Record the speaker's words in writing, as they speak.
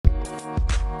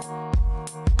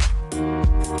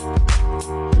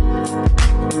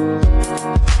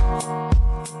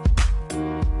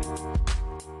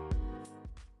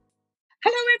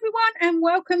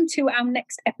welcome to our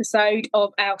next episode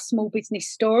of our Small Business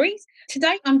Stories.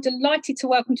 Today, I'm delighted to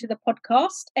welcome to the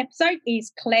podcast episode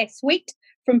is Claire Sweet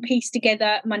from Piece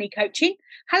Together Money Coaching.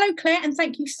 Hello, Claire, and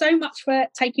thank you so much for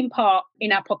taking part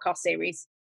in our podcast series.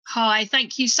 Hi,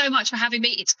 thank you so much for having me.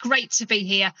 It's great to be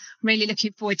here. Really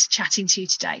looking forward to chatting to you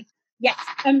today. Yes,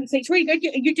 so it's really good.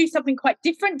 You do something quite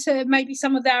different to maybe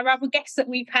some of our other guests that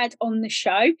we've had on the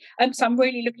show. So I'm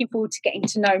really looking forward to getting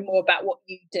to know more about what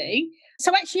you do.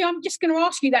 So actually, I'm just going to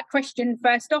ask you that question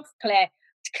first off, Claire.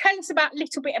 Tell us a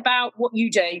little bit about what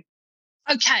you do.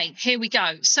 Okay, here we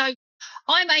go. So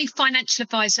I'm a financial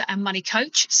advisor and money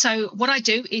coach. So what I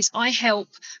do is I help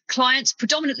clients,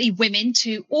 predominantly women,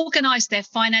 to organise their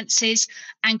finances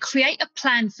and create a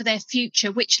plan for their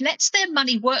future, which lets their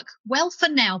money work well for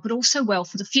now, but also well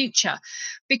for the future.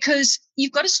 Because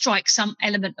you've got to strike some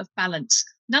element of balance.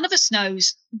 None of us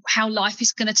knows how life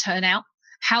is going to turn out,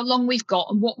 how long we've got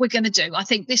and what we're going to do. I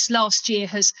think this last year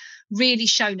has really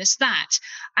shown us that.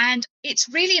 And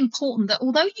it's really important that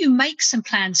although you make some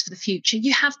plans for the future,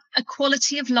 you have a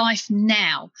quality of life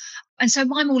now. And so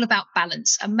I'm all about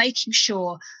balance and making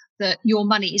sure that your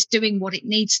money is doing what it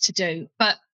needs to do,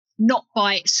 but not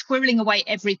by squirreling away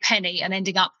every penny and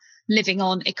ending up living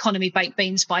on economy baked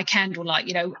beans by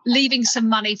candlelight, leaving some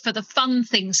money for the fun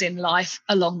things in life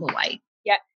along the way.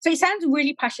 Yeah. So it sounds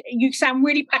really passionate. You sound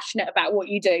really passionate about what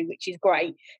you do, which is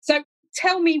great. So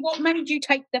tell me, what made you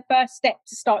take the first step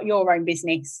to start your own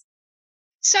business?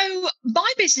 So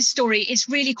my business story is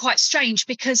really quite strange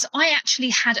because I actually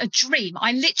had a dream.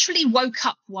 I literally woke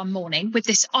up one morning with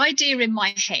this idea in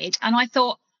my head and I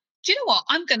thought, do you know what?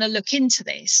 I'm going to look into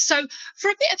this. So for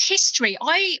a bit of history,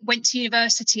 I went to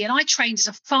university and I trained as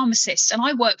a pharmacist and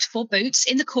I worked for Boots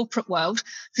in the corporate world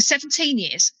for 17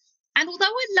 years. And although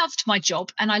I loved my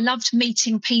job and I loved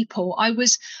meeting people, I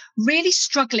was really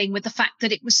struggling with the fact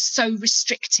that it was so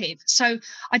restrictive. So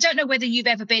I don't know whether you've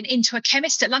ever been into a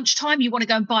chemist at lunchtime. You want to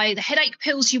go and buy the headache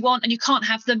pills you want and you can't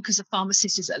have them because the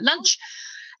pharmacist is at lunch.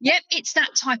 Yep, it's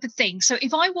that type of thing. So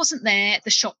if I wasn't there, the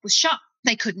shop was shut.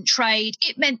 They couldn't trade.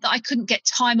 It meant that I couldn't get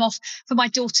time off for my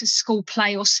daughter's school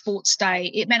play or sports day.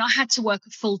 It meant I had to work a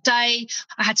full day.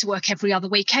 I had to work every other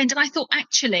weekend. And I thought,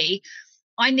 actually,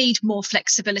 I need more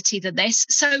flexibility than this.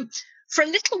 So for a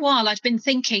little while, I'd been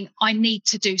thinking I need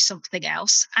to do something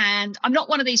else. And I'm not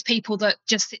one of these people that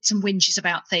just sits and whinges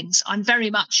about things. I'm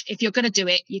very much, if you're going to do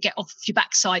it, you get off your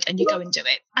backside and you go and do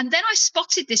it. And then I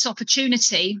spotted this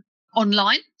opportunity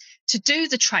online to do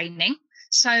the training.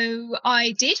 So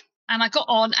I did. And I got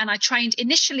on and I trained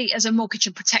initially as a mortgage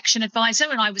and protection advisor.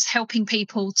 And I was helping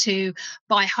people to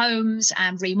buy homes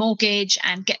and remortgage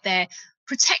and get their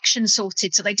protection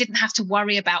sorted so they didn't have to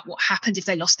worry about what happened if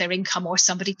they lost their income or if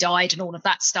somebody died and all of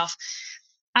that stuff.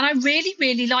 And I really,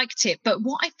 really liked it. But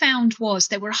what I found was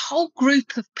there were a whole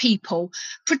group of people,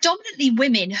 predominantly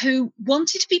women, who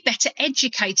wanted to be better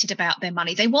educated about their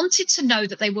money. They wanted to know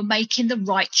that they were making the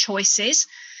right choices.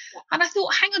 And I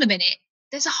thought, hang on a minute,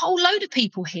 there's a whole load of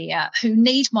people here who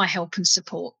need my help and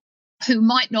support, who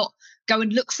might not go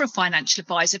and look for a financial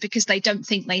advisor because they don't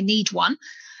think they need one.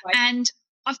 Right. And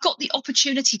I've got the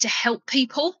opportunity to help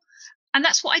people. And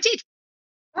that's what I did.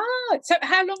 Oh, so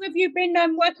how long have you been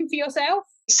working for yourself?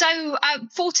 So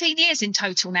 14 years in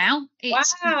total now.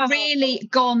 It's Wow. really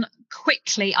gone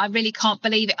quickly. I really can't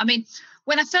believe it. I mean,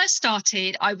 when I first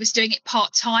started, I was doing it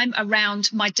part-time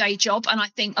around my day job. And I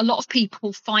think a lot of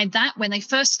people find that when they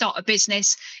first start a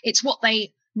business, it's what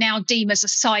they now deem as a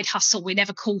side hustle. We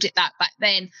never called it that back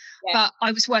then. Yeah. But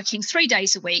I was working 3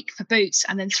 days a week for Boots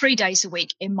and then 3 days a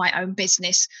week in my own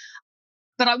business.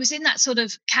 But I was in that sort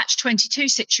of catch-22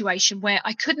 situation where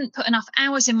I couldn't put enough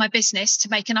hours in my business to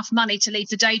make enough money to leave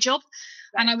the day job.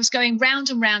 Right. And I was going round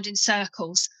and round in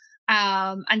circles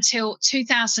until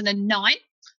 2009,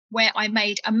 where I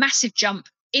made a massive jump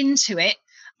into it.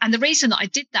 And the reason that I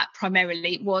did that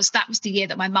primarily was that was the year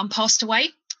that my mum passed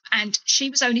away. And she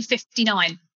was only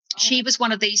 59. She was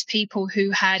one of these people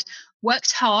who had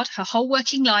worked hard her whole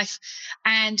working life.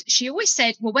 And she always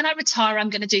said, well, when I retire, I'm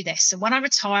going to do this. And when I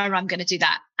retire, I'm going to do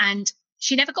that. And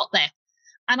she never got there.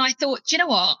 And I thought, do you know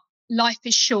what? Life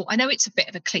is short. I know it's a bit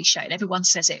of a cliche and everyone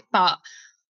says it, but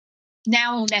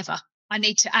now or never. I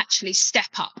need to actually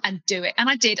step up and do it. And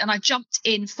I did. And I jumped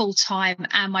in full time.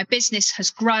 And my business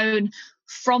has grown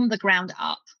from the ground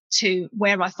up to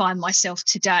where I find myself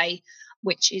today,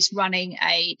 which is running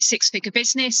a 6-figure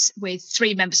business with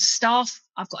 3 members of staff.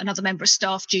 I've got another member of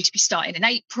staff due to be starting in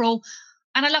April.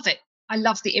 And I love it. I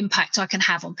love the impact I can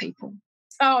have on people.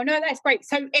 Oh, no, that's great.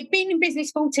 So being in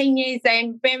business 14 years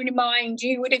then, bearing in mind,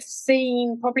 you would have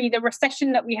seen probably the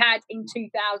recession that we had in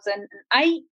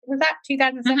 2008. Was that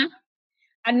 2007? Mm-hmm.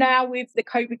 And now with the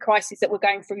COVID crisis that we're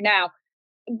going through now,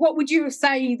 what would you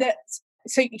say that,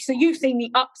 so you've seen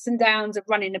the ups and downs of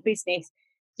running a business.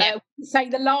 Yeah. Say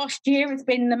the last year has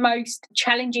been the most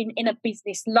challenging in a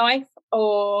business life,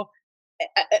 or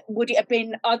would it have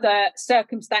been other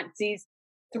circumstances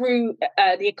through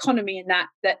the economy and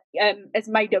that has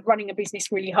made running a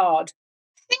business really hard?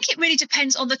 I think it really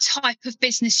depends on the type of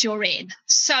business you're in.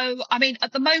 So, I mean,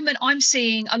 at the moment, I'm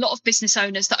seeing a lot of business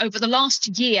owners that over the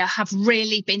last year have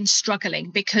really been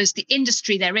struggling because the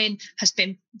industry they're in has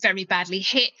been very badly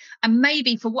hit. And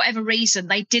maybe for whatever reason,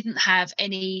 they didn't have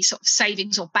any sort of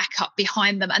savings or backup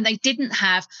behind them, and they didn't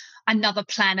have another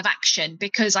plan of action.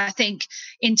 Because I think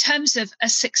in terms of a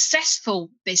successful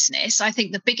business, I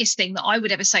think the biggest thing that I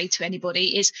would ever say to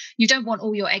anybody is you don't want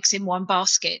all your eggs in one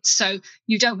basket. So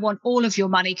you don't want all of your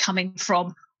money coming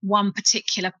from one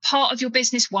particular part of your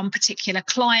business, one particular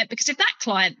client, because if that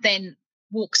client then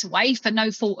walks away for no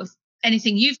fault of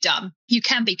anything you've done, you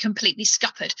can be completely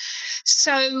scuppered.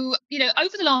 So,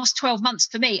 over the last 12 months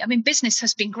for me, I mean, business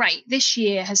has been great. This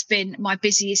year has been my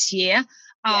busiest year.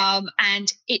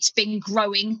 And it's been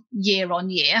growing year on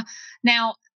year.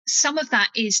 Now, some of that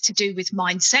is to do with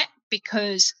mindset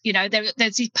because,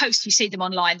 there's these posts, you see them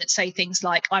online that say things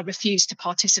like, I refuse to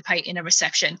participate in a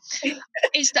recession.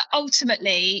 Is that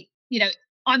ultimately,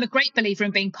 I'm a great believer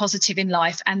in being positive in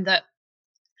life and that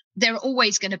there are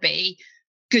always going to be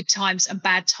good times and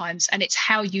bad times. And it's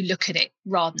how you look at it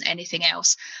rather than anything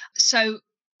else. So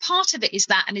part of it is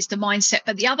that and is the mindset,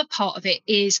 but the other part of it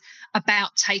is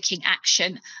about taking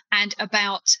action and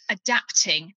about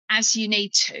adapting as you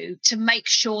need to make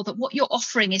sure that what you're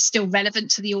offering is still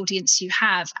relevant to the audience you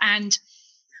have. And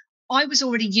I was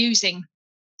already using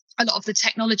a lot of the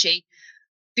technology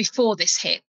before this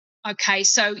hit. Okay,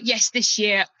 so yes, this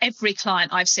year, every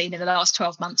client I've seen in the last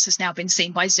 12 months has now been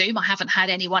seen by Zoom. I haven't had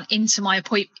anyone into my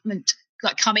appointment,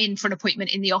 like come in for an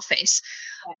appointment in the office.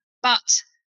 But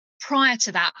prior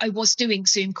to that, I was doing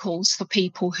Zoom calls for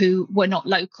people who were not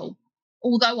local.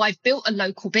 Although I've built a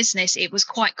local business, it was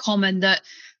quite common that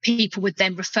people would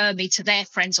then refer me to their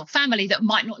friends or family that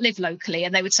might not live locally.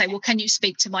 And they would say, well, can you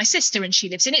speak to my sister? And she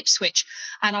lives in Ipswich.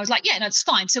 And I was like, yeah, no, it's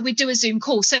fine. So we'd do a Zoom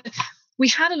call. So we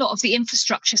had a lot of the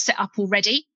infrastructure set up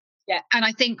already. Yeah. And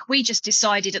I think we just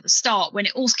decided at the start when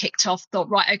it all kicked off, thought,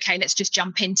 right, okay, let's just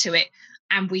jump into it.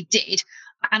 And we did.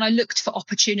 And I looked for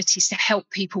opportunities to help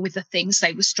people with the things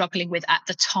they were struggling with at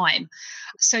the time.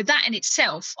 So that in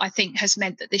itself, I think, has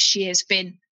meant that this year's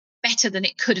been better than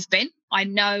it could have been. I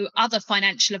know other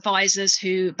financial advisors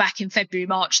who back in February,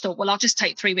 March thought, well, I'll just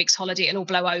take 3 weeks holiday, it'll all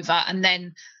blow over and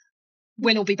then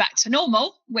we'll all be back to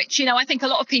normal, which, I think a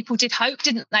lot of people did hope,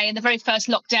 didn't they? In the very first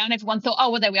lockdown, everyone thought,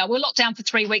 oh, well, there we are. We'll lock down for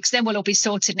 3 weeks, then we'll all be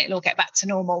sorted and it'll all get back to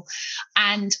normal.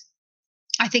 And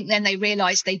I think then they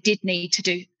realised they did need to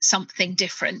do something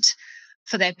different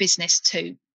for their business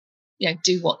to,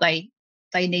 do what they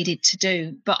needed to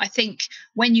do. But I think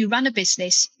when you run a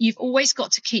business, you've always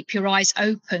got to keep your eyes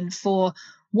open for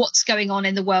what's going on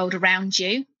in the world around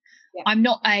you. Yeah. I'm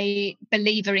not a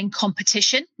believer in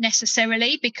competition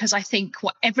necessarily because I think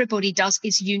what everybody does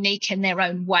is unique in their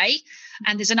own way.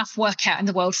 And there's enough work out in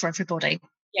the world for everybody.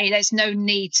 Yeah. There's no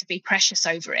need to be precious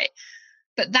over it.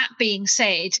 But that being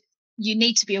said, you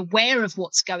need to be aware of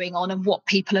what's going on and what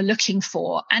people are looking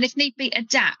for. And if need be,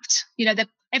 adapt.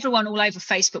 Everyone all over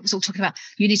Facebook was all talking about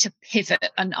you need to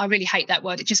pivot. And I really hate that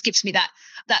word. It just gives me that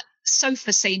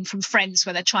sofa scene from Friends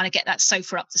where they're trying to get that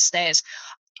sofa up the stairs.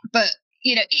 But,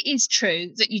 it is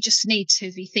true that you just need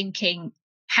to be thinking,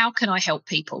 how can I help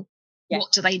people? Yeah.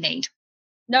 What do they need?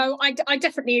 No, I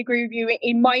definitely agree with you.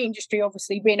 In my industry,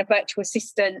 obviously, being a virtual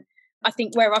assistant, I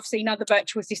think where I've seen other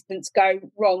virtual assistants go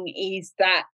wrong is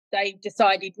that they've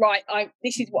decided, right,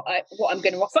 this is what I'm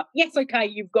going to offer. Yes, okay,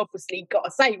 you've obviously got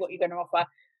to say what you're going to offer.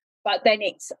 But then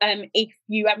it's if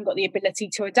you haven't got the ability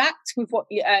to adapt with what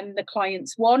the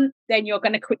clients want, then you're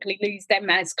going to quickly lose them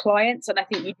as clients. And I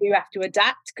think you do have to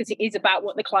adapt because it is about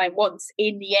what the client wants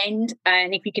in the end.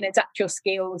 And if you can adapt your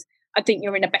skills, I think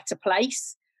you're in a better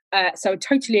place. So I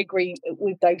totally agree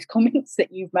with those comments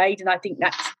that you've made. And I think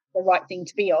that's the right thing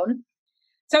to be on.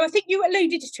 So I think you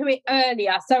alluded to it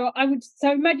earlier. So I would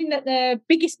imagine that the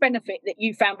biggest benefit that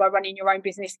you found by running your own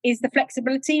business is the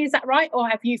flexibility. Is that right? Or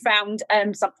have you found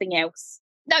something else?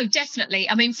 No, definitely.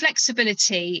 I mean,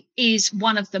 flexibility is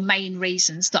one of the main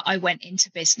reasons that I went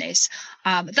into business.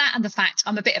 That and the fact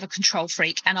I'm a bit of a control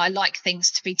freak and I like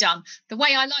things to be done the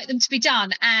way I like them to be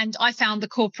done. And I found the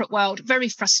corporate world very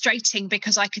frustrating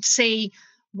because I could see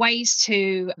ways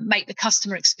to make the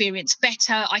customer experience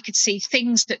better. I could see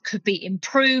things that could be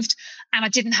improved and I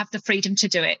didn't have the freedom to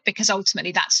do it because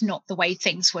ultimately that's not the way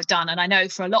things were done. And I know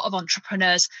for a lot of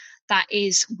entrepreneurs, that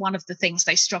is one of the things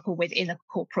they struggle with in the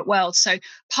corporate world. So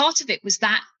part of it was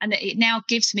that, and it now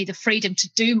gives me the freedom to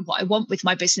do what I want with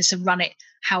my business and run it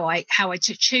how I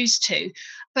choose to.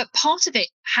 But part of it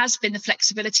has been the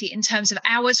flexibility in terms of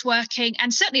hours working,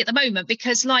 and certainly at the moment,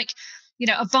 because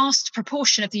a vast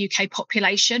proportion of the UK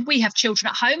population, we have children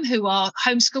at home who are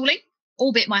homeschooling,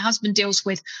 albeit my husband deals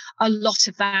with a lot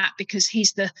of that because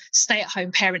he's the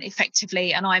stay-at-home parent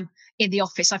effectively, and I'm in the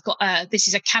office. I've got this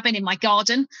is a cabin in my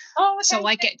garden, so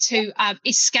I get to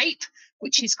escape,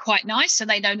 which is quite nice. So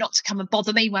they know not to come and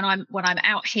bother me when I'm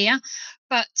out here.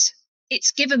 But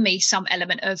it's given me some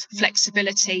element of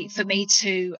flexibility for me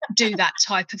to do that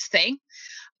type of thing.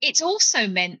 It's also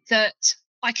meant that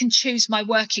I can choose my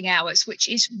working hours, which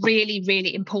is really,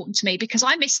 really important to me because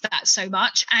I miss that so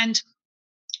much. And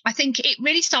I think it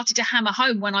really started to hammer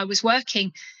home when I was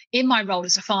working in my role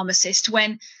as a pharmacist,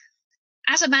 when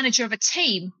as a manager of a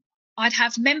team, I'd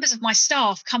have members of my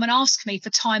staff come and ask me for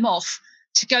time off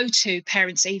to go to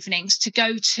parents' evenings, to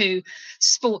go to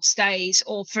sports days,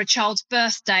 or for a child's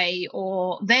birthday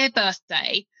or their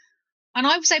birthday. And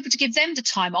I was able to give them the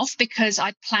time off because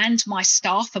I'd planned my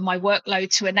staff and my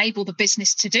workload to enable the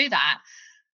business to do that.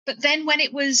 But then when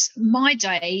it was my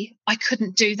day, I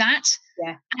couldn't do that.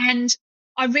 Yeah. And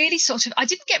I really I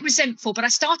didn't get resentful, but I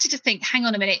started to think, hang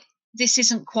on a minute, this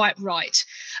isn't quite right.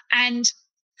 And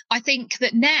I think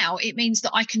that now it means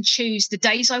that I can choose the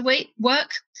days I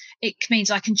work. It means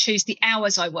I can choose the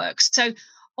hours I work. So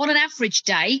on an average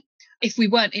day, if we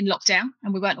weren't in lockdown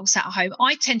and we weren't all sat at home,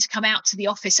 I tend to come out to the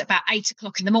office about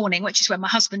 8:00 in the morning, which is when my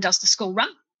husband does the school run.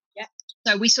 Yeah.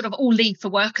 So we sort of all leave for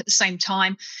work at the same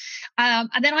time.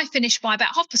 And then I finish by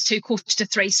about 2:30,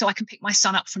 2:45, so I can pick my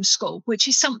son up from school, which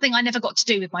is something I never got to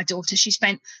do with my daughter. She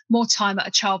spent more time at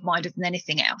a childminder than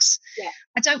anything else. Yeah.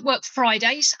 I don't work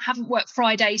Fridays, haven't worked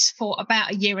Fridays for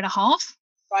about a year and a half.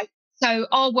 Right. So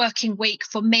our working week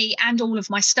for me and all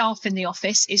of my staff in the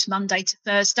office is Monday to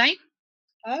Thursday.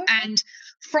 Okay. And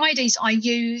Fridays I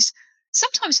use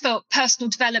sometimes for personal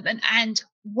development and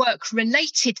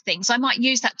work-related things. I might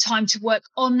use that time to work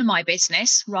on my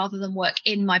business rather than work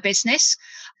in my business.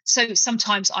 So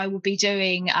sometimes I will be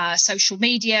doing social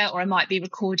media, or I might be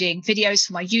recording videos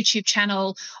for my YouTube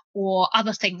channel or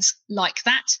other things like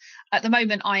that. At the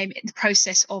moment, I'm in the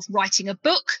process of writing a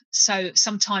book. So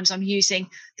sometimes I'm using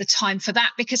the time for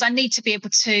that because I need to be able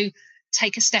to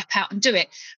take a step out and do it.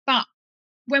 But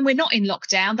when we're not in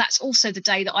lockdown, that's also the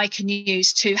day that I can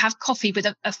use to have coffee with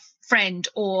a friend,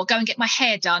 or go and get my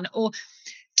hair done, or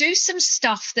do some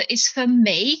stuff that is for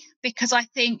me, because I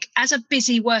think as a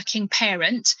busy working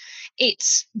parent,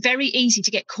 it's very easy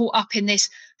to get caught up in this: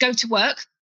 go to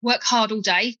work hard all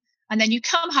day, and then you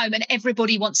come home and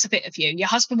everybody wants a bit of you. Your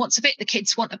husband wants a bit, the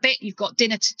kids want a bit, you've got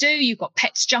dinner to do, you've got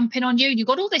pets jumping on you, you've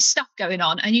got all this stuff going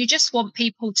on, and you just want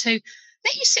people to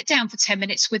let you sit down for 10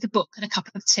 minutes with a book and a cup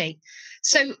of tea.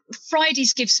 So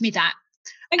Fridays gives me that.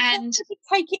 And did it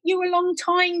take you a long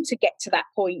time to get to that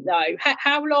point, though?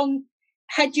 How long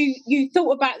had you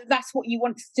thought about that's what you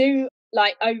wanted to do,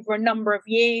 like over a number of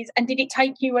years? And did it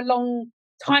take you a long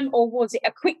time, or was it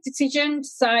a quick decision to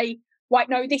say, right,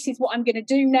 no, this is what I'm going to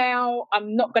do now,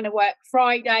 I'm not going to work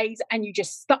Fridays, and you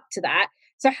just stuck to that?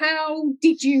 So how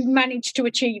did you manage to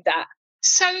achieve that?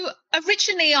 So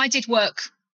originally I did work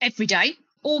every day,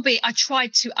 albeit I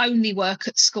tried to only work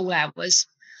at school hours.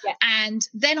 Yeah. And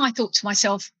then I thought to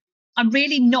myself, I'm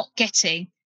really not getting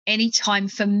any time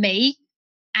for me,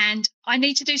 and I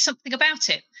need to do something about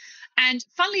it. And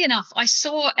funnily enough, I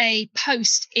saw a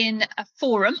post in a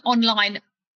forum online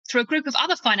through a group of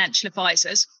other financial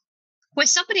advisors where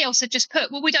somebody else had just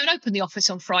put, well, we don't open the office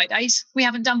on Fridays. We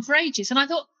haven't done for ages. And I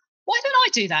thought, why don't I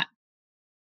do that?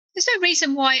 There's no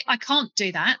reason why I can't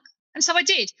do that. And so I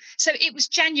did. So it was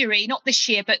January, not this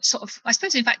year, but sort of, I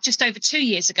suppose, in fact, just over 2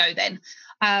 years ago then,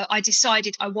 I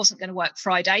decided I wasn't going to work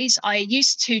Fridays. I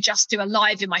used to just do a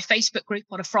live in my Facebook group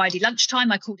on a Friday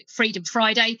lunchtime. I called it Freedom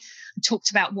Friday and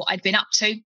talked about what I'd been up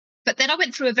to. But then I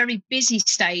went through a very busy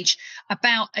stage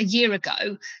about a year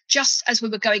ago, just as we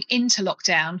were going into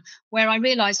lockdown, where I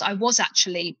realised I was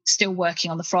actually still working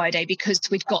on the Friday because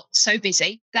we'd got so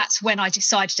busy. That's when I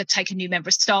decided to take a new member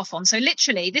of staff on. So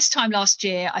literally this time last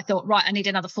year, I thought, right, I need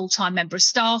another full-time member of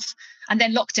staff. And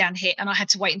then lockdown hit and I had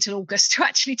to wait until August to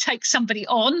actually take somebody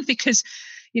on because,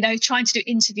 trying to do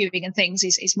interviewing and things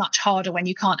is much harder when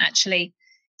you can't actually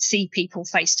see people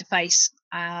face to face.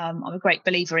 I'm a great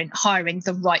believer in hiring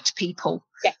the right people,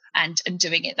 yeah, and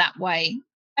doing it that way.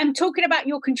 And talking about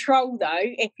your control, though,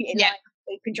 if you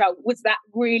control, was that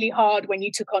really hard when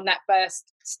you took on that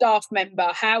first staff member?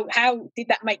 How did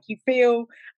that make you feel?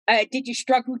 Did you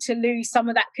struggle to lose some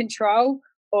of that control,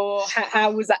 or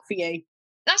how was that for you?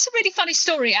 That's a really funny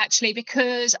story, actually,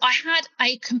 because I had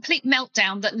a complete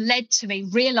meltdown that led to me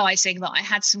realizing that I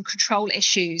had some control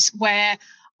issues where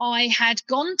I had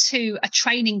gone to a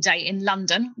training day in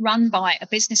London run by a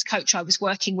business coach I was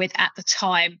working with at the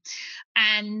time.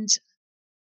 And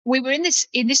we were in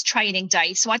this training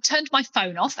day. So I turned my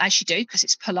phone off, as you do, because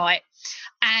it's polite.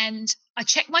 And I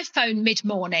checked my phone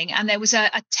mid-morning, and there was a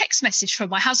text message from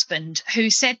my husband who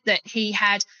said that he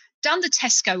had done the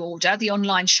Tesco order, the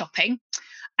online shopping,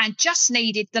 and just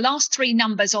needed the last three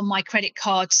numbers on my credit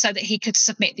card so that he could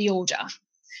submit the order.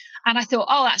 And I thought,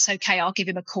 oh, that's okay. I'll give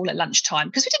him a call at lunchtime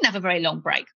because we didn't have a very long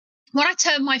break. When I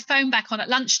turned my phone back on at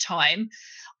lunchtime,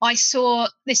 I saw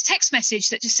this text message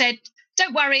that just said,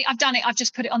 don't worry, I've done it. I've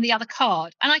just put it on the other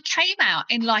card. And I came out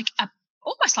in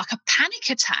almost like a panic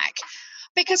attack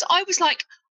because I was like,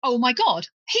 oh my God,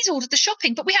 he's ordered the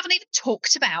shopping, but we haven't even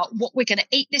talked about what we're going to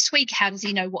eat this week. How does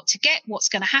he know what to get? What's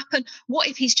going to happen? What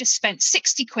if he's just spent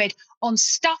 60 quid on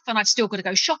stuff and I've still got to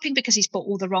go shopping because he's bought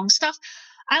all the wrong stuff?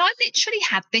 And I literally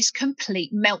had this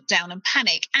complete meltdown and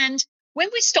panic. And when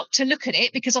we stopped to look at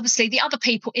it, because obviously the other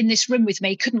people in this room with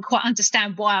me couldn't quite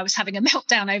understand why I was having a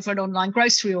meltdown over an online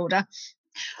grocery order,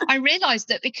 I realized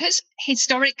that because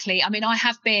historically, I mean, I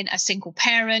have been a single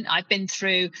parent, I've been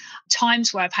through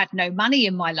times where I've had no money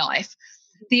in my life.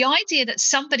 The idea that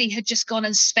somebody had just gone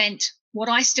and spent what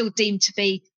I still deem to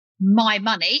be my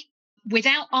money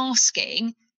without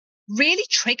asking really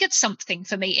triggered something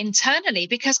for me internally,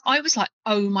 because I was like,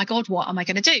 oh my God, what am I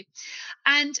going to do?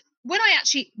 And when I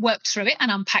actually worked through it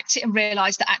and unpacked it and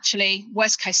realized that actually,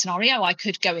 worst case scenario, I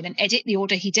could go in and edit the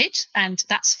order he did, and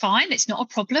that's fine. It's not a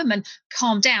problem, and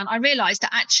calm down. I realized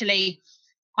that actually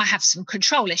I have some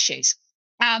control issues.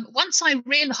 Once I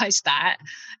realized that,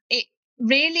 it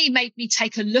really made me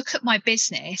take a look at my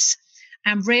business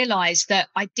and realize that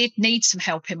I did need some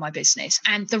help in my business.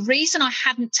 And the reason I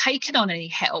hadn't taken on any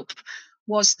help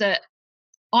was that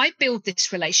I build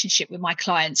this relationship with my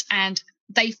clients and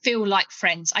they feel like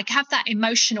friends. I have that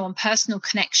emotional and personal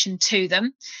connection to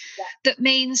them. Yeah. That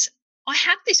means I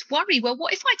had this worry. Well,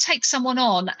 what if I take someone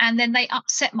on and then they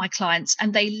upset my clients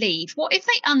and they leave? What if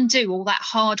they undo all that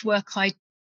hard work I've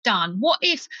done? What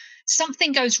if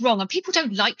something goes wrong and people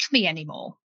don't like me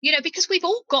anymore? Because we've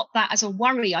all got that as a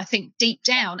worry, I think, deep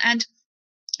down. And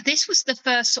this was the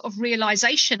first sort of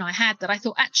realization I had, that I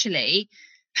thought, actually,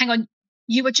 hang on,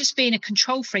 you are just being a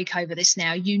control freak over this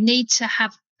now. You need to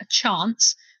have a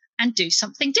chance and do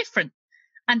something different.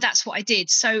 And that's what I did.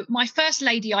 So my first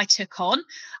lady I took on,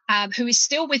 who is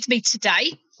still with me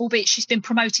today, albeit she's been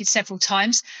promoted several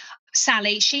times,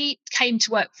 Sally, she came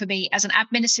to work for me as an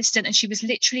admin assistant, and she was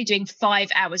literally doing 5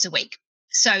 hours a week.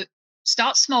 So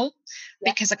start small,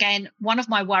 because again, one of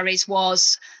my worries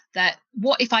was that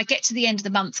what if I get to the end of the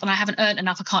month and I haven't earned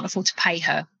enough, I can't afford to pay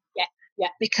her. Yeah,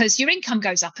 because your income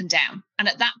goes up and down. And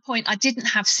at that point, I didn't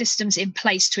have systems in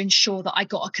place to ensure that I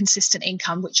got a consistent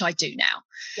income, which I do now.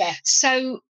 Yeah.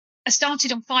 So I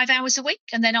started on 5 hours a week.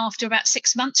 And then after about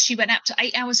 6 months, she went up to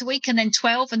 8 hours a week, and then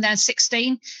 12, and then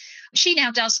 16. She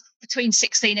now does between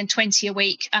 16 and 20 a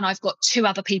week. And I've got two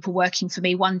other people working for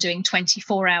me, one doing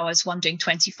 24 hours, one doing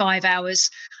 25 hours,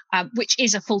 which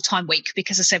is a full-time week,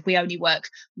 because I said we only work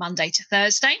Monday to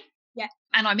Thursday. Yeah.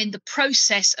 And I'm in the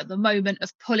process at the moment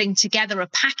of pulling together a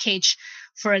package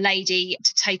for a lady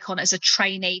to take on as a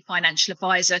trainee financial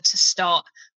advisor to start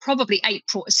probably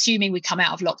April, assuming we come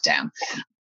out of lockdown.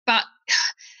 But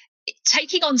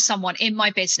taking on someone in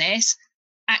my business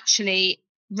actually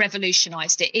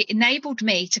revolutionized it. It enabled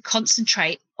me to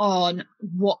concentrate on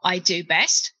what I do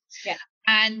best. Yeah.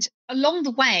 And along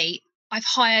the way, I've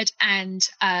hired and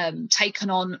taken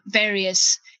on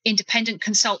various independent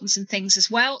consultants and things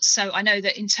as well. So I know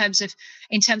that in terms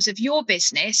of your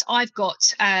business, I've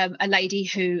got a lady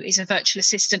who is a virtual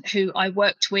assistant who I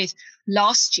worked with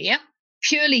last year,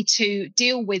 purely to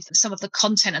deal with some of the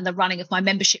content and the running of my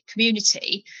membership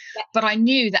community. Yeah. But I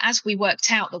knew that as we worked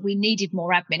out that we needed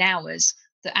more admin hours,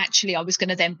 that actually I was going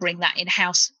to then bring that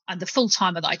in-house, and the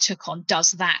full-timer that I took on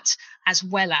does that as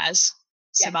well as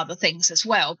some other things as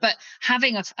well. But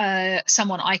having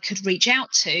someone I could reach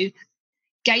out to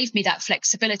gave me that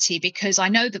flexibility, because I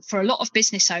know that for a lot of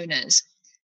business owners,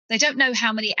 they don't know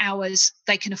how many hours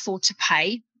they can afford to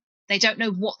pay. They don't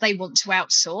know what they want to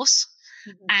outsource,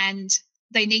 and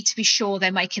they need to be sure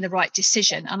they're making the right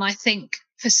decision. And I think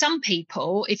for some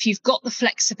people, if you've got the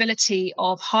flexibility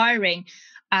of hiring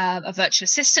a virtual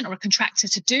assistant or a contractor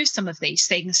to do some of these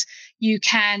things, you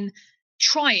can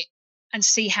try it and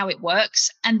see how it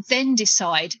works, and then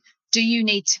decide, do you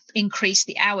need to increase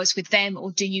the hours with them,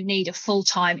 or do you need a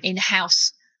full-time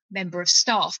in-house member of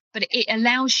staff? But it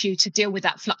allows you to deal with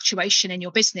that fluctuation in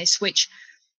your business, which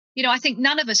I think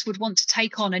none of us would want to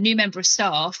take on a new member of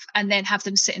staff and then have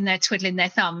them sitting there twiddling their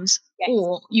thumbs. Yes.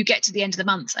 Or you get to the end of the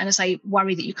month and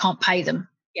worry that you can't pay them.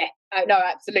 Yeah, no,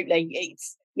 absolutely.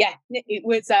 It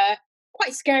was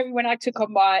quite scary when I took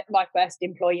on my first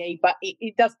employee, but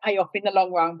it does pay off in the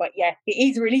long run. But yeah, it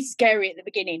is really scary at the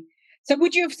beginning. So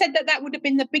would you have said that would have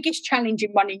been the biggest challenge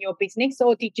in running your business,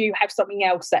 or did you have something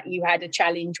else that you had a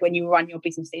challenge when you run your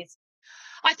businesses?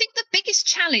 I think the biggest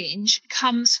challenge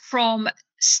comes from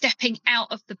stepping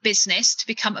out of the business to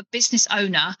become a business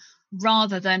owner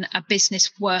rather than a business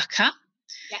worker.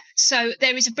 Yeah. So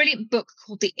there is a brilliant book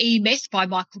called The E-Myth by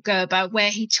Michael Gerber,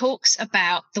 where he talks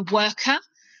about the worker,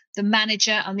 the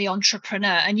manager, and the entrepreneur.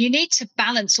 And you need to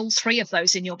balance all three of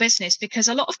those in your business, because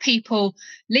a lot of people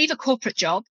leave a corporate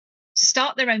job to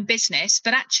start their own business,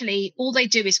 but actually all they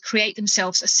do is create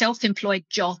themselves a self-employed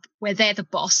job where they're the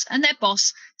boss, and their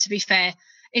boss, to be fair,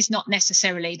 is not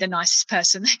necessarily the nicest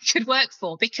person they could work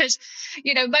for. Because,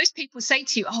 most people say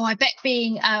to you, oh, I bet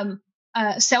being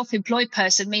a self-employed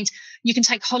person means you can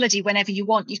take holiday whenever you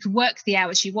want, you can work the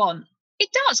hours you want. It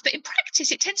does, but in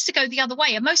practice, it tends to go the other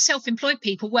way. And most self-employed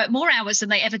people work more hours than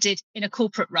they ever did in a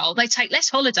corporate role. They take less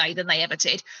holiday than they ever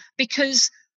did because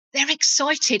they're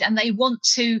excited and they want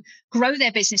to grow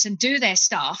their business and do their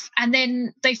stuff. And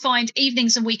then they find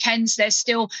evenings and weekends, they're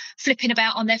still flipping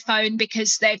about on their phone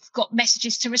because they've got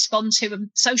messages to respond to and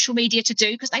social media to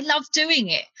do because they love doing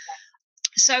it.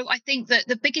 So I think that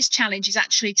the biggest challenge is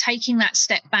actually taking that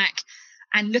step back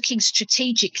and looking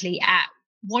strategically at,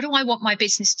 what do I want my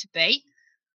business to be?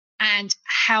 And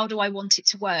how do I want it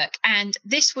to work? And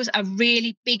this was a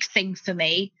really big thing for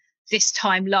me this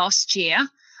time last year.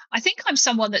 I think I'm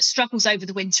someone that struggles over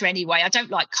the winter anyway. I don't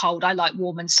like cold. I like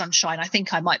warm and sunshine. I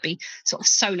think I might be sort of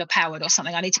solar powered or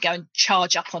something. I need to go and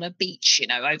charge up on a beach,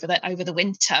 over the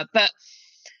winter. But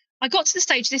I got to the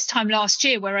stage this time last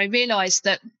year where I realized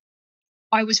that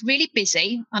I was really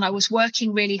busy and I was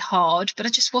working really hard, but I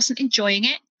just wasn't enjoying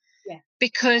it. Yeah.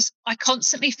 Because I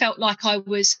constantly felt like I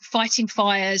was fighting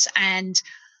fires and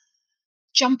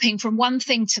jumping from one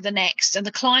thing to the next, and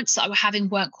the clients that I were having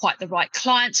weren't quite the right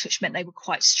clients, which meant they were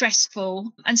quite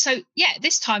stressful. And so,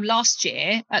 this time last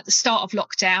year, at the start of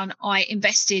lockdown, I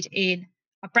invested in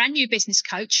a brand new business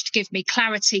coach to give me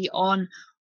clarity on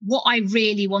what I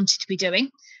really wanted to be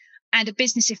doing, and a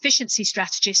business efficiency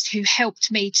strategist who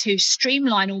helped me to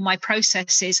streamline all my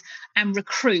processes and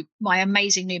recruit my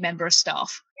amazing new member of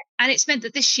staff. And it's meant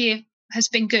that this year has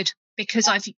been good because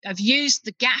I've used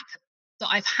the gap that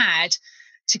I've had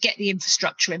to get the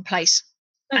infrastructure in place.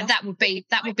 And that would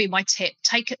be my tip.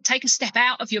 Take a step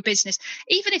out of your business,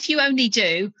 even if you only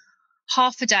do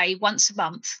half a day once a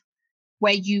month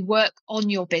where you work on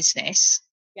your business.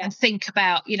 Yeah. And think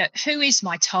about, who is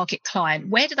my target client?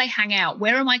 Where do they hang out?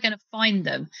 Where am I going to find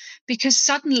them? Because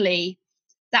suddenly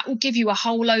that will give you a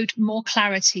whole load more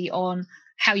clarity on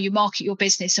how you market your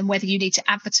business and whether you need to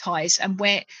advertise, and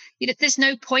where, there's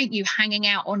no point you hanging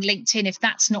out on LinkedIn if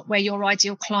that's not where your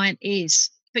ideal client is.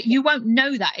 But you won't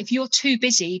know that if you're too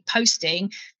busy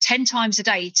posting 10 times a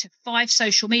day to 5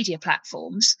 social media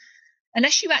platforms,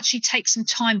 unless you actually take some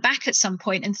time back at some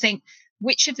point and think,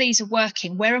 which of these are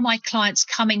working? Where are my clients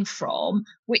coming from?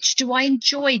 Which do I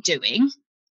enjoy doing?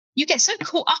 You get so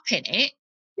caught up in it.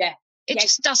 Yeah. It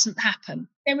just doesn't happen.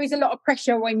 There is a lot of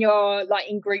pressure when you're like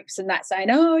in groups and that, saying,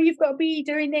 oh, you've got to be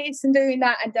doing this and doing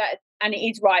that and that. And it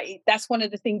is right. That's one of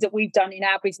the things that we've done in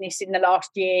our business in the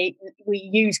last year. We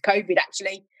used COVID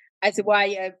actually as a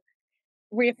way of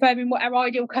reaffirming what our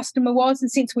ideal customer was.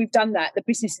 And since we've done that, the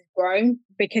business has grown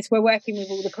because we're working with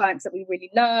all the clients that we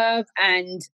really love.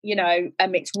 And,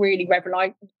 it's really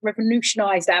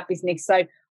revolutionized our business. So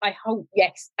I hope,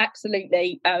 yes,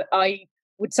 absolutely. I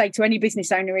would say to any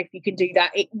business owner, if you can do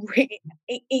that,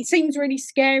 it seems really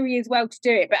scary as well to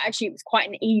do it, but actually it was quite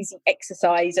an easy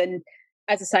exercise. And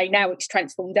as I say, now it's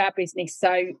transformed our business.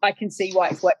 So I can see why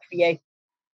it's worked for you.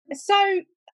 So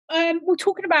we're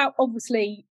talking about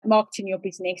obviously marketing your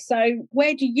business. So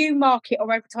where do you market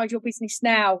or advertise your business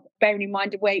now, bearing in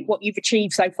mind what you've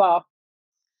achieved so far?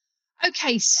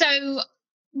 Okay, so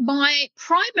my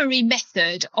primary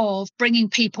method of bringing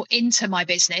people into my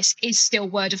business is still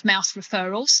word of mouth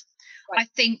referrals. Right. I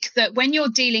think that when you're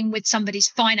dealing with somebody's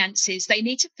finances, they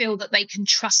need to feel that they can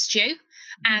trust you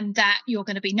and that you're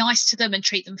going to be nice to them and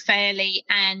treat them fairly,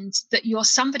 and that you're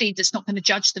somebody that's not going to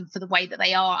judge them for the way that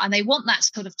they are. And they want that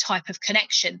sort of type of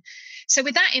connection. So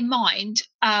with that in mind,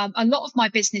 a lot of my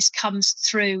business comes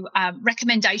through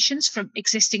recommendations from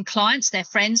existing clients, their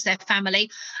friends, their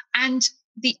family, and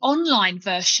the online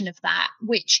version of that,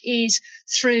 which is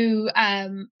through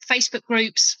Facebook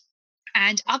groups,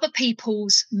 and other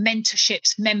people's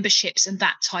mentorships, memberships, and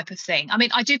that type of thing. I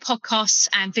mean, I do podcasts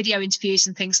and video interviews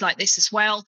and things like this as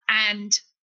well, and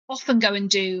often go and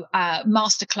do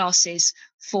masterclasses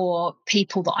for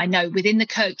people that I know within the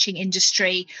coaching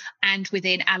industry and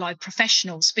within allied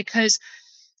professionals, because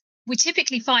we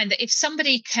typically find that if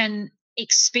somebody can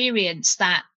experience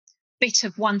that bit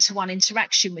of one-to-one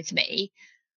interaction with me,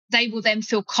 they will then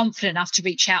feel confident enough to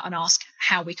reach out and ask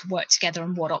how we can work together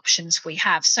and what options we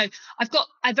have. So I've got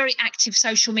a very active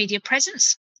social media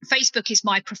presence. Facebook is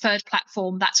my preferred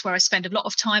platform. That's where I spend a lot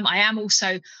of time. I am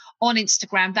also on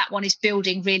Instagram. That one is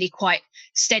building really quite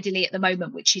steadily at the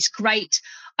moment, which is great.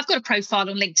 I've got a profile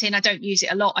on LinkedIn. I don't use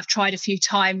it a lot. I've tried a few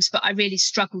times, but I really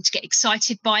struggle to get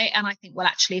excited by it. And I think, well,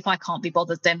 actually, if I can't be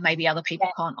bothered, then maybe other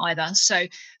people can't either. So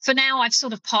for now, I've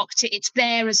sort of parked it. It's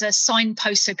there as a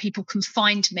signpost so people can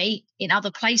find me in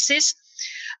other places.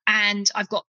 And I've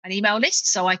got an email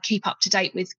list, so I keep up to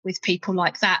date with people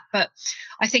like that. But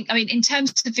I think, I mean, in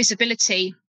terms of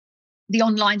visibility, the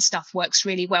online stuff works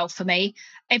really well for me.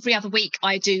 Every other week,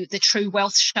 I do the True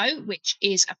Wealth Show, which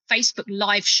is a Facebook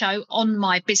live show on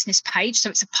my business page. So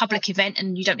it's a public event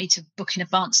and you don't need to book in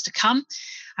advance to come.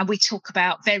 And we talk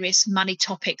about various money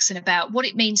topics and about what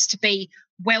it means to be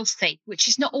wealthy, which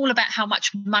is not all about how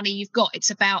much money you've got.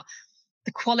 It's about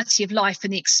the quality of life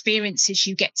and the experiences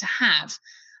you get to have.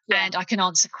 Yeah. And I can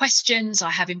answer questions. I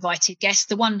have invited guests.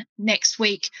 The one next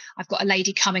week, I've got a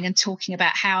lady coming and talking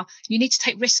about how you need to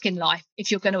take risk in life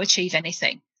if you're going to achieve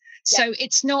anything. Yeah. So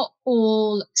it's not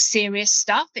all serious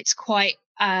stuff. It's quite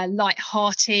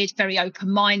light-hearted, very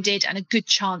open-minded, and a good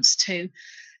chance to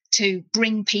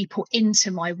bring people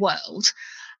into my world.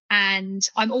 And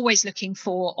I'm always looking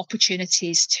for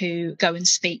opportunities to go and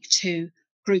speak to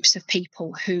groups of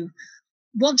people who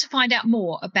want to find out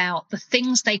more about the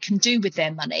things they can do with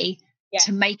their money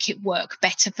to make it work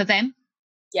better for them.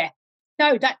 Yeah.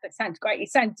 No, that sounds great.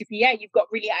 It sounds, you've got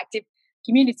really active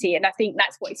community. And I think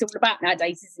that's what it's all about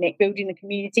nowadays, isn't it? Building the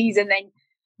communities. And then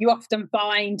you often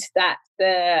find that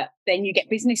then you get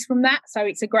business from that. So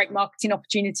it's a great marketing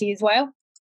opportunity as well.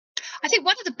 I think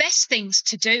one of the best things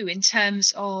to do in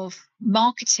terms of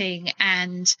marketing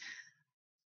and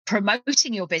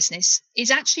promoting your business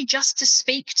is actually just to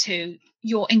speak to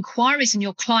your inquiries and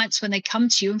your clients when they come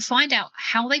to you and find out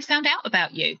how they found out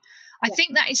about you. I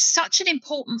think that is such an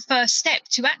important first step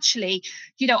to actually,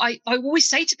 I always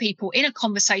say to people in a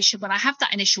conversation when I have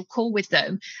that initial call with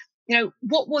them,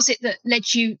 what was it that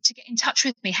led you to get in touch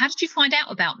with me? How did you find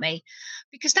out about me?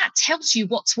 Because that tells you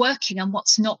what's working and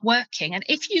what's not working. And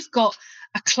if you've got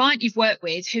a client you've worked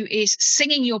with who is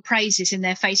singing your praises in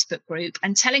their Facebook group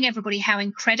and telling everybody how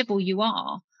incredible you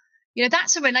are,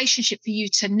 that's a relationship for you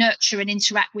to nurture and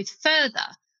interact with further.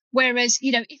 Whereas,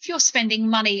 if you're spending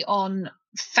money on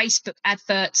Facebook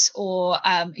adverts or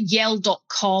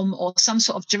Yell.com or some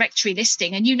sort of directory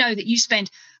listing, and that you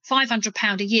spend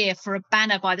 £500 a year for a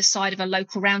banner by the side of a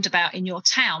local roundabout in your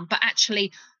town, but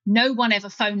actually no one ever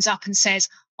phones up and says,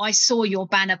 I saw your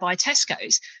banner by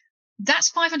Tesco's. That's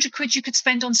 500 quid you could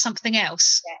spend on something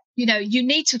else. Yeah. You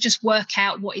need to just work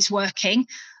out what is working.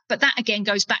 But that, again,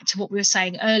 goes back to what we were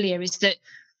saying earlier, is that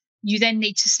you then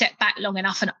need to step back long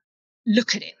enough and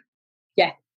look at it.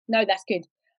 Yeah, no, that's good.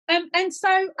 And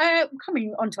so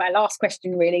coming on to our last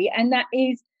question, really, and that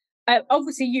is,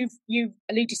 obviously you've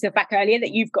alluded to the fact earlier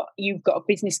that you've got a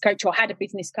business coach or had a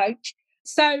business coach.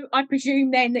 So I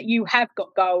presume then that you have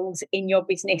got goals in your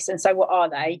business. And so what are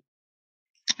they?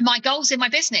 My goals in my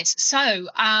business. So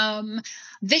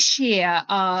this year,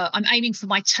 I'm aiming for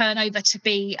my turnover to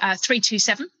be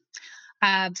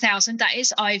 327,000. That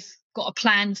is, I've got a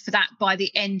plan for that by the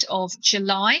end of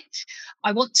July.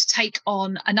 I want to take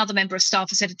on another member of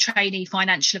staff as a trainee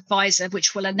financial advisor,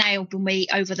 which will enable me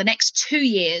over the next 2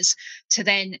 years to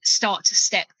then start to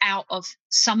step out of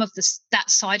some of that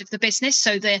side of the business.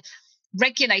 So the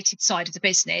regulated side of the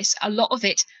business, a lot of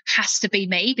it has to be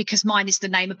me because mine is the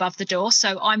name above the door.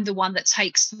 So I'm the one that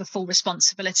takes the full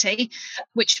responsibility,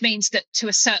 which means that to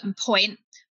a certain point,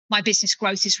 my business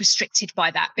growth is restricted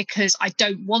by that because I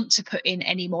don't want to put in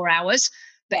any more hours.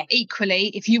 But equally,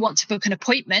 if you want to book an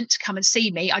appointment to come and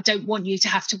see me, I don't want you to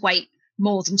have to wait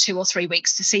more than 2 or 3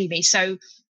 weeks to see me. So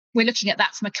we're looking at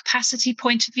that from a capacity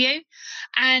point of view.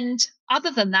 And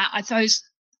other than that, I suppose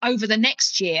over the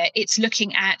next year, it's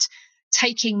looking at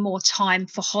taking more time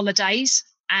for holidays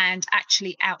and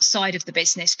actually outside of the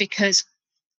business, because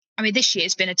this year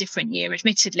has been a different year,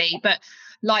 admittedly, but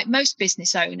like most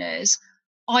business owners,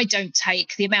 I don't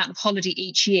take the amount of holiday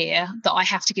each year that I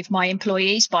have to give my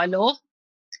employees by law.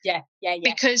 Yeah.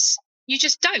 Because, You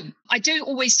just don't. I do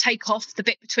always take off the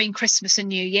bit between Christmas and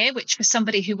New Year, which for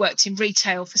somebody who worked in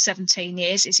retail for 17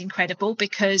 years is incredible,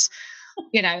 because,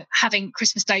 you know, having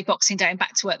Christmas Day, Boxing Day and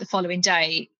back to work the following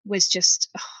day was just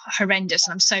horrendous.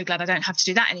 And I'm so glad I don't have to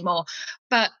do that anymore.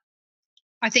 But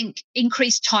I think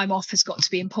increased time off has got to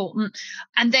be important.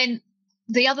 And then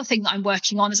the other thing that I'm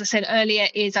working on, as I said earlier,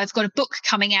 is I've got a book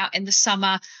coming out in the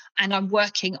summer, and I'm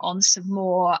working on some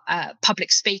more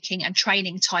public speaking and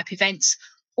training type events.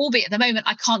 Albeit at the moment,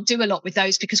 I can't do a lot with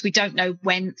those because we don't know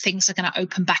when things are going to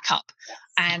open back up.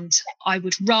 And I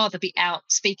would rather be out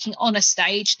speaking on a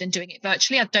stage than doing it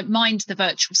virtually. I don't mind the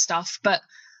virtual stuff, but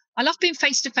I love being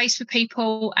face to face with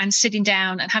people and sitting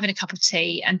down and having a cup of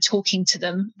tea and talking to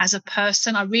them as a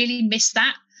person. I really miss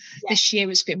that. Yeah. This year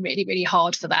has been really, really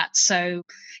hard for that. So,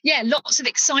 yeah, lots of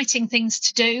exciting things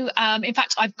to do. In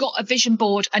fact, I've got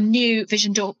a new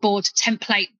vision board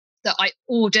template that I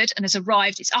ordered and has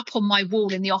arrived. It's up on my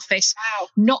wall in the office. Wow.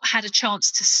 Not had a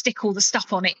chance to stick all the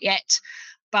stuff on it yet.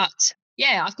 But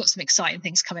yeah, I've got some exciting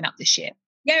things coming up this year.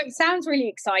 Yeah, it sounds really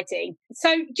exciting.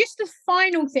 So just the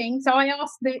final thing. So I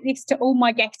ask this to all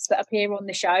my guests that appear on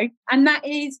the show. And that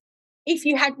is, if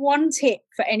you had one tip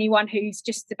for anyone who's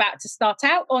just about to start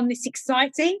out on this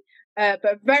exciting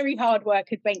but very hard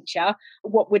work adventure,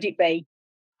 what would it be?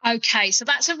 Okay, so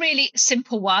that's a really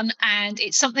simple one, and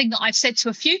it's something that I've said to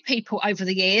a few people over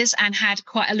the years and had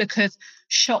quite a look of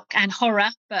shock and horror,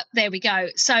 but there we go.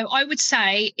 So I would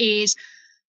say is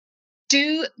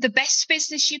do the best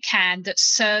business you can that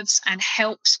serves and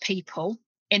helps people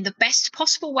in the best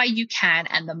possible way you can,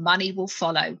 and the money will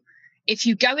follow. If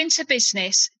you go into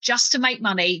business just to make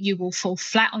money, you will fall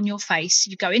flat on your face.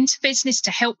 You go into business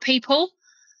to help people.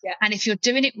 Yeah. And if you're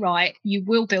doing it right, you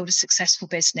will build a successful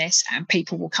business and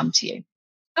people will come to you.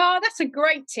 Oh, that's a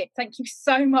great tip. Thank you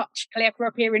so much, Claire, for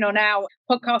appearing on our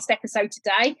podcast episode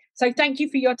today. So thank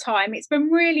you for your time. It's been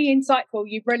really insightful.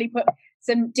 You've really put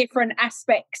some different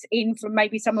aspects in from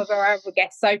maybe some of our other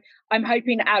guests. So I'm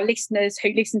hoping our listeners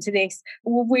who listen to this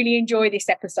will really enjoy this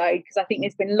episode, because I think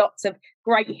there's been lots of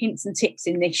great hints and tips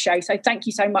in this show. So thank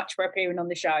you so much for appearing on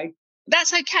the show.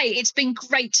 That's okay. It's been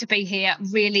great to be here.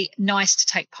 Really nice to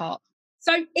take part.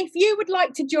 So if you would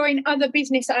like to join other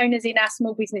business owners in our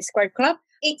Small Business Growth Club,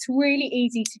 it's really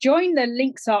easy to join. The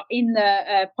links are in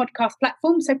the podcast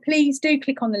platform. So please do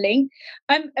click on the link.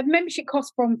 A membership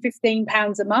costs from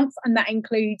 £15 a month, and that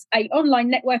includes an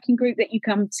online networking group that you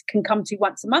can come to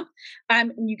once a month.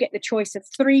 And you get the choice of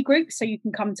 3 groups, so you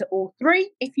can come to all 3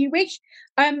 if you wish.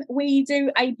 We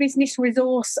do a business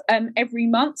resource every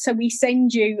month. So we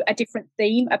send you a different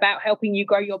theme about helping you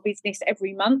grow your business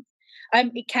every month.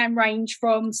 It can range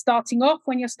from starting off,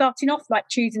 when you're starting off, like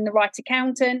choosing the right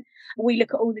accountant. We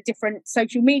look at all the different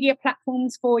social media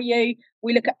platforms for you.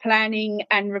 We look at planning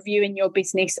and reviewing your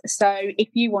business. So if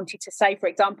you wanted to say, for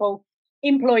example,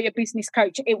 employ a business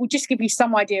coach, it will just give you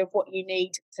some idea of what you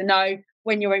need to know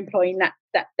when you're employing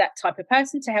that type of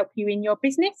person to help you in your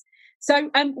business.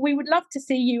 So we would love to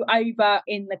see you over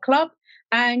in the club,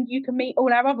 and you can meet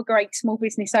all our other great small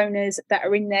business owners that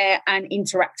are in there and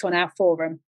interact on our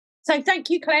forum. So thank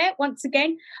you, Claire, once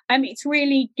again. It's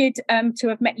really good to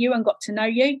have met you and got to know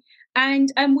you.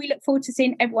 And we look forward to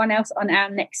seeing everyone else on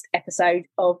our next episode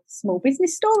of Small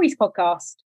Business Stories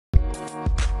podcast.